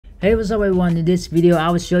Hey, what's up everyone? In this video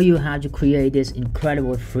I will show you how to create this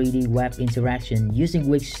incredible 3D web interaction using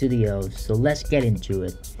Wix Studio. So let's get into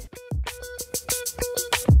it.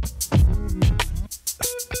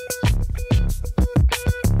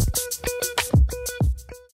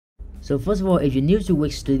 So first of all, if you're new to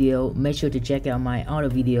Wix Studio, make sure to check out my other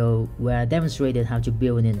video where I demonstrated how to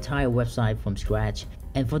build an entire website from scratch.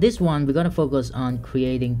 And for this one, we're gonna focus on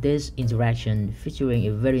creating this interaction featuring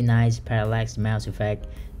a very nice parallax mouse effect.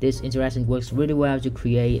 This interaction works really well to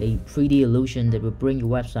create a 3D illusion that will bring your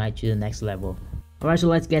website to the next level. Alright, so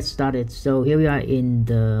let's get started. So here we are in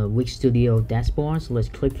the Wix Studio dashboard. So let's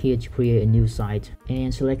click here to create a new site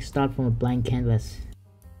and select start from a blank canvas.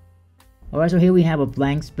 Alright, so here we have a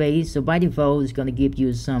blank space. So by default, it's gonna give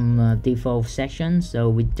you some default sections. So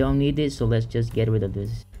we don't need it, so let's just get rid of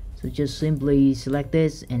this. So just simply select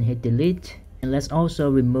this and hit delete. And let's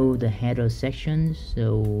also remove the header section.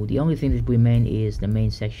 So the only thing that remains is the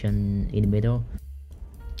main section in the middle.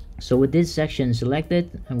 So with this section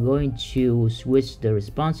selected, I'm going to switch the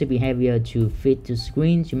responsive behavior to fit to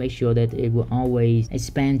screen to make sure that it will always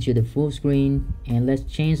expand to the full screen. And let's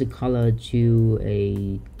change the color to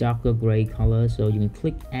a darker gray color. So you can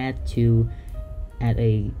click add to add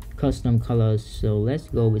a custom color. So let's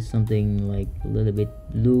go with something like a little bit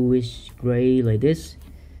bluish gray like this.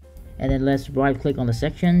 And then let's right click on the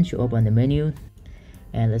section to open the menu.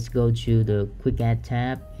 And let's go to the quick add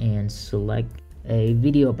tab and select a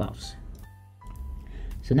video box.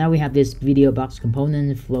 So now we have this video box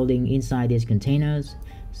component floating inside these containers.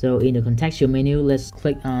 So in the contextual menu, let's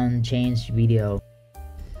click on change video.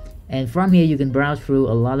 And from here you can browse through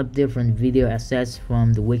a lot of different video assets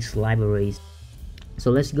from the Wix libraries. So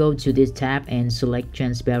let's go to this tab and select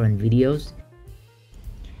transparent videos.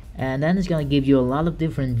 And then it's going to give you a lot of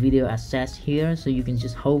different video assets here, so you can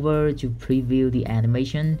just hover to preview the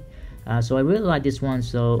animation. So I really like this one,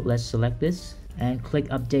 so let's select this and click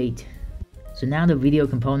update. So now the video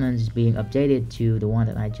component is being updated to the one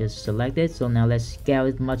that I just selected. So now let's scale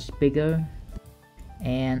it much bigger.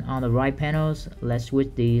 And on the right panels, let's switch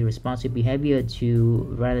the responsive behavior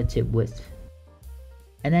to relative width.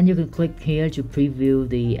 And then you can click here to preview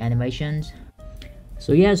the animations.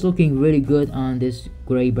 So yeah, it's looking really good on this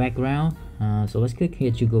gray background. So let's click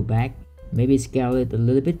here to go back. Maybe scale it a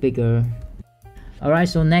little bit bigger. Alright,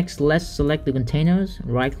 so next let's select the containers,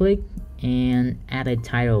 right click and add a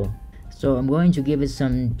title. So I'm going to give it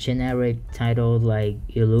some generic title like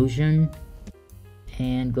illusion.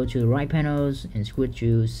 And go to the right panels and switch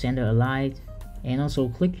to center align. And also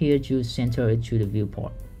click here to center it to the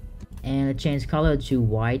viewport. And change color to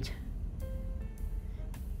white.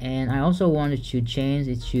 And I also wanted to change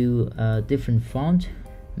it to a different font.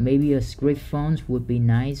 Maybe a script font would be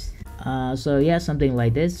nice. So yeah, something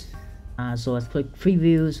like this. So let's click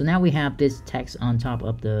preview. So now we have this text on top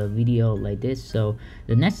of the video like this. So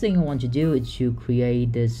the next thing I want to do is to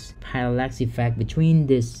create this parallax effect between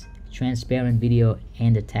this transparent video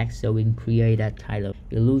and the text, so we can create that title,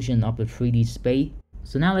 illusion of the 3D space.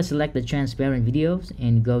 So now let's select the transparent videos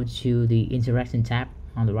and go to the interaction tab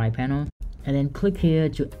on the right panel. And then click here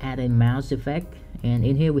to add a mouse effect. And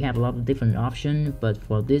in here we have a lot of different options, but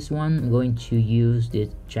for this one I'm going to use this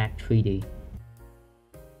Track 3D.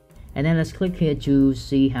 And then let's click here to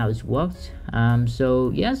see how it works.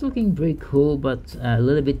 So yeah, it's looking pretty cool, but a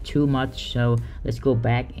little bit too much. So let's go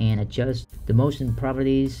back and adjust the motion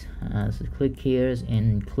properties. So click here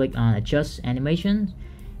and click on adjust animation.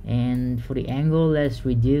 And for the angle, let's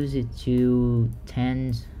reduce it to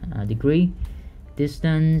 10 degree.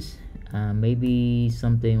 Distance, maybe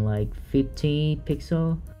something like 50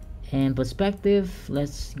 pixel. And perspective,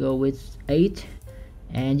 let's go with 8.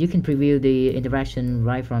 And you can preview the interaction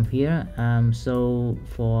right from here. So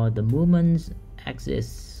for the movements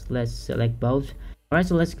axis, let's select both. Alright,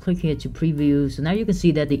 so let's click here to preview. So now you can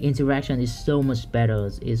see that the interaction is so much better.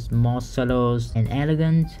 It's more subtle and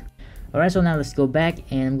elegant. Alright, so now let's go back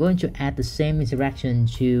and I'm going to add the same interaction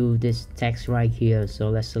to this text right here. So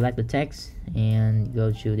let's select the text and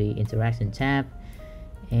go to the interaction tab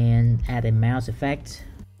and add a mouse effect.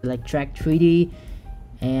 Select Track 3D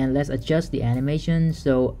and let's adjust the animation.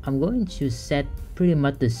 So I'm going to set pretty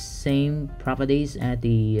much the same properties as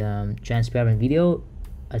the transparent video,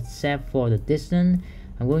 except for the distance.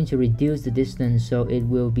 I'm going to reduce the distance so it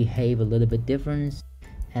will behave a little bit different.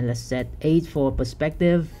 And let's set 8 for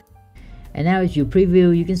perspective. And now as you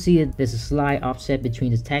preview, you can see that there's a slight offset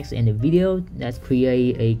between the text and the video that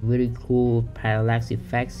create a really cool parallax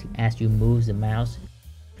effect as you move the mouse.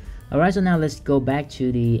 Alright, so now let's go back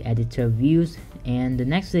to the editor views, and the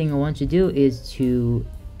next thing I want to do is to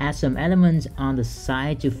add some elements on the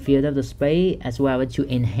side to fill up the space, as well as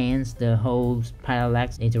to enhance the whole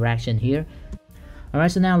parallax interaction here.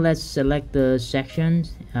 Alright, so now let's select the section,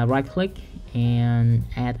 right click and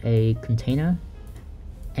add a container,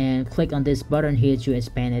 and click on this button here to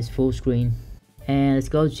expand its full screen. And let's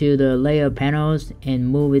go to the layer panels and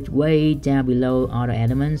move it way down below other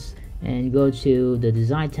elements, and go to the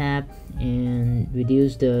design tab and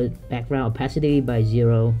reduce the background opacity by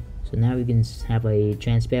 0. So now we can have a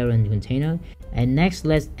transparent container. And next,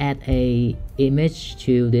 let's add a image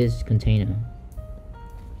to this container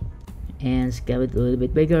and scale it a little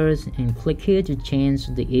bit bigger, and click here to change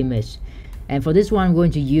the image. And for this one, I'm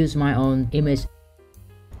going to use my own image.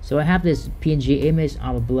 So I have this PNG image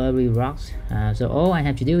of blurry rocks. So all I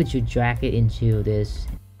have to do is to drag it into this,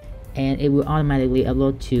 and it will automatically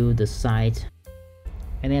upload to the site.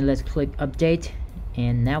 And then let's click update,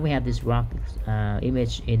 and now we have this rock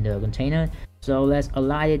image in the container. So let's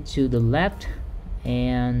align it to the left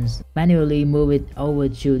and manually move it over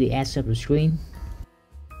to the edge of the screen,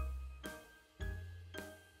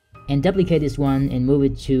 and duplicate this one and move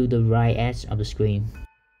it to the right edge of the screen.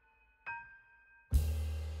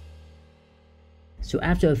 So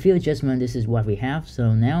after a few adjustments, this is what we have.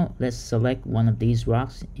 So now let's select one of these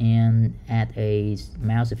rocks and add a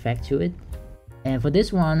mouse effect to it. And for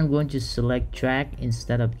this one, I'm going to select track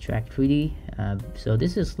instead of track 3D. So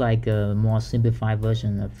this is like a more simplified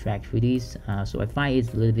version of track 3D. So I find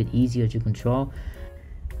it's a little bit easier to control.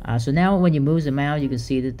 So now when you move the mouse, you can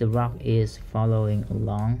see that the rock is following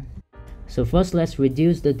along. So first, let's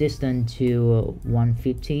reduce the distance to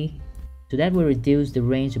 150. So that will reduce the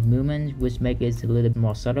range of movement, which makes it a little bit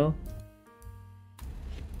more subtle.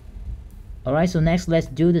 Alright, so next let's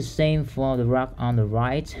do the same for the rock on the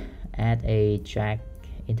right. Add a track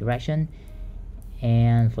interaction.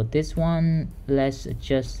 And for this one, let's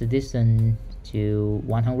adjust the distance to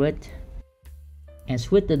 100. And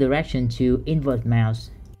switch the direction to invert mouse.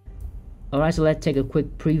 Alright, so let's take a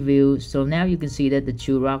quick preview. So now you can see that the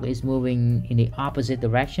two rocks is moving in the opposite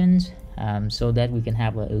directions. So that we can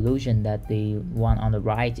have an illusion that the one on the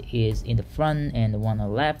right is in the front and the one on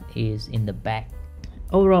the left is in the back.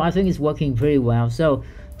 Overall, I think it's working pretty well. So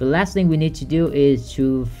the last thing we need to do is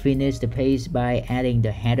to finish the page by adding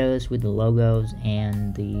the headers with the logos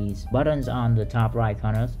and these buttons on the top right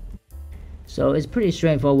corners. So it's pretty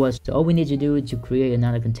straightforward. So all we need to do is to create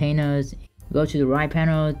another containers. Go to the right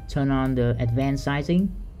panel, turn on the advanced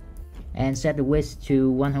sizing, and set the width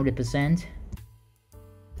to 100%.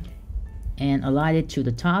 And align it to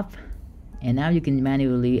the top, and now you can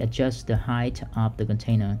manually adjust the height of the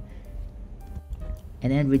container,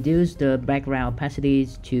 and then reduce the background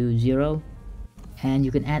opacities to 0. And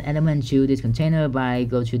you can add elements to this container by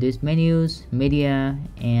go to this menus, media,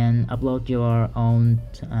 and upload your own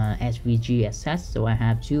SVG assets. So I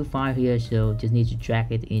have 2 files here, so just need to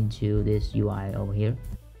drag it into this UI over here.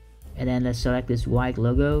 And then let's select this white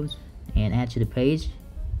logos and add to the page.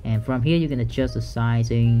 And from here you can adjust the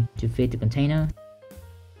sizing to fit the container,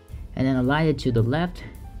 and then align it to the left.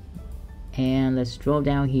 And let's scroll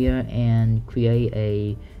down here and create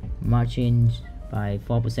a margin by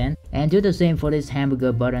 4%, and do the same for this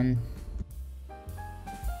hamburger button.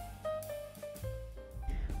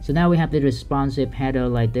 So now we have the responsive header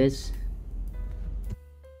like this.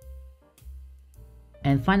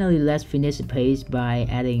 And finally, let's finish the page by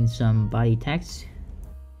adding some body text.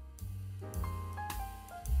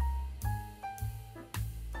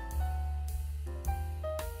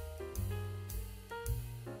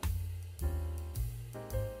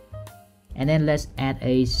 And then let's add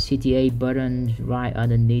a CTA button right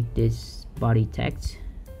underneath this body text,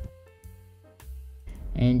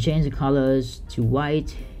 and change the colors to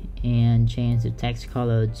white and change the text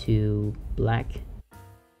color to black,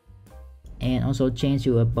 and also change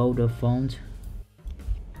to a bolder font,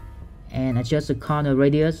 and adjust the corner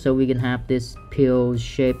radius so we can have this pill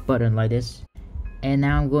shaped button like this. And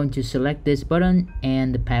now I'm going to select this button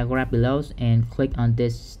and the paragraph below and click on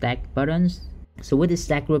this stack buttons. So with this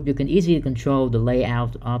stack group, you can easily control the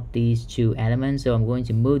layout of these two elements. So I'm going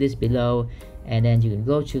to move this below, and then you can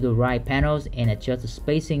go to the right panels and adjust the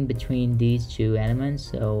spacing between these two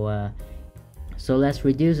elements. So let's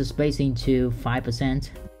reduce the spacing to 5,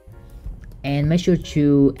 and make sure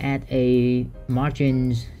to add a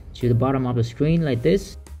margin to the bottom of the screen like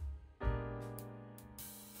this.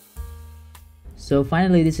 So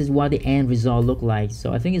finally, this is what the end result look like.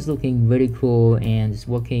 So I think it's looking really cool and it's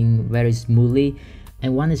working very smoothly.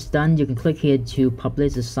 And when it's done, you can click here to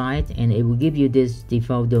publish the site, and it will give you this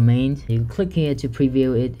default domain. You can click here to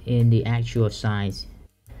preview it in the actual site.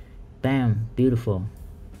 Bam, beautiful.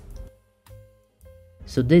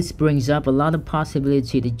 So this brings up a lot of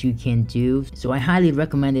possibility that you can do. So I highly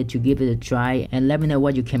recommend it to give it a try and let me know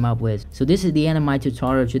what you came up with. So this is the end of my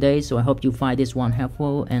tutorial today. So I hope you find this one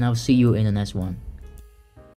helpful, and I'll see you in the next one.